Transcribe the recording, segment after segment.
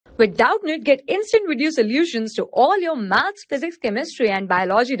With Doubtnut, get instant video solutions to all your maths, physics, chemistry, and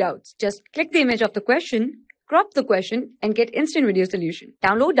biology doubts. Just click the image of the question, crop the question, and get instant video solution.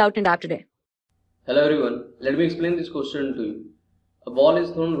 Download Doubtnut app today. Hello everyone, let me explain this question to you. A ball is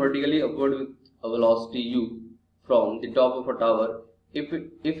thrown vertically upward with a velocity u from the top of a tower. If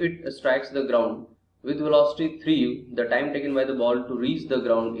it strikes the ground with velocity 3u, the time taken by the ball to reach the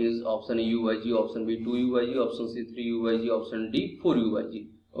ground is option A u by g, option B 2u by g, option C 3u by g, option D 4u by g.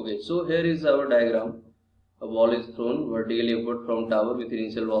 Okay, so here is our diagram. A ball is thrown vertically upward from tower with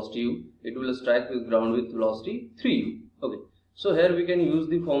initial velocity u. It will strike with ground with velocity 3u. Okay, so here we can use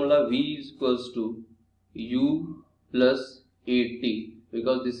the formula v is equals to u plus at,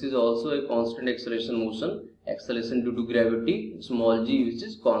 because this is also a constant acceleration motion, acceleration due to gravity, small g, which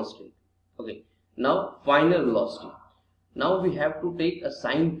is constant. Okay, now final velocity. Now we have to take a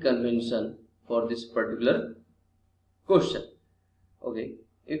sign convention for this particular question. Okay,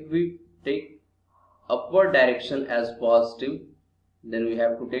 if we take upward direction as positive, then we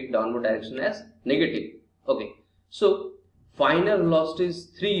have to take downward direction as negative. Okay, so final velocity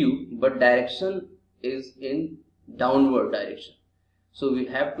is 3u, but direction is in downward direction. So we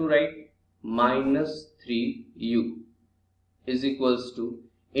have to write minus 3u is equals to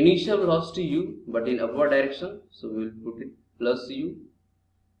initial velocity u, but in upward direction. So we will put it plus u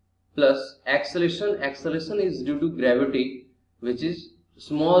plus acceleration. Acceleration is due to gravity, which is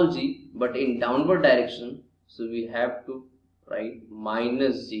small g, but in downward direction. So we have to write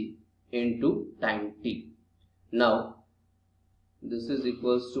minus g into time t. Now this is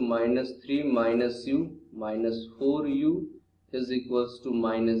equals to minus 3 minus u minus 4u is equals to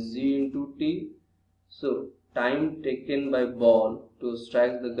minus g into t. So time taken by ball to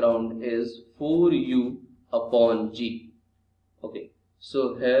strike the ground is 4u upon g. Okay,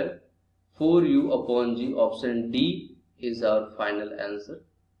 so here 4u upon g, option D is our final answer.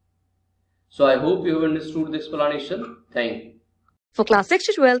 So I hope you have understood the explanation. Thank you. For class 6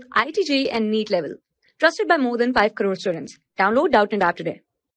 to 12, IIT JEE and NEET level. Trusted by more than 5 crore students. Download Doubtnut app today.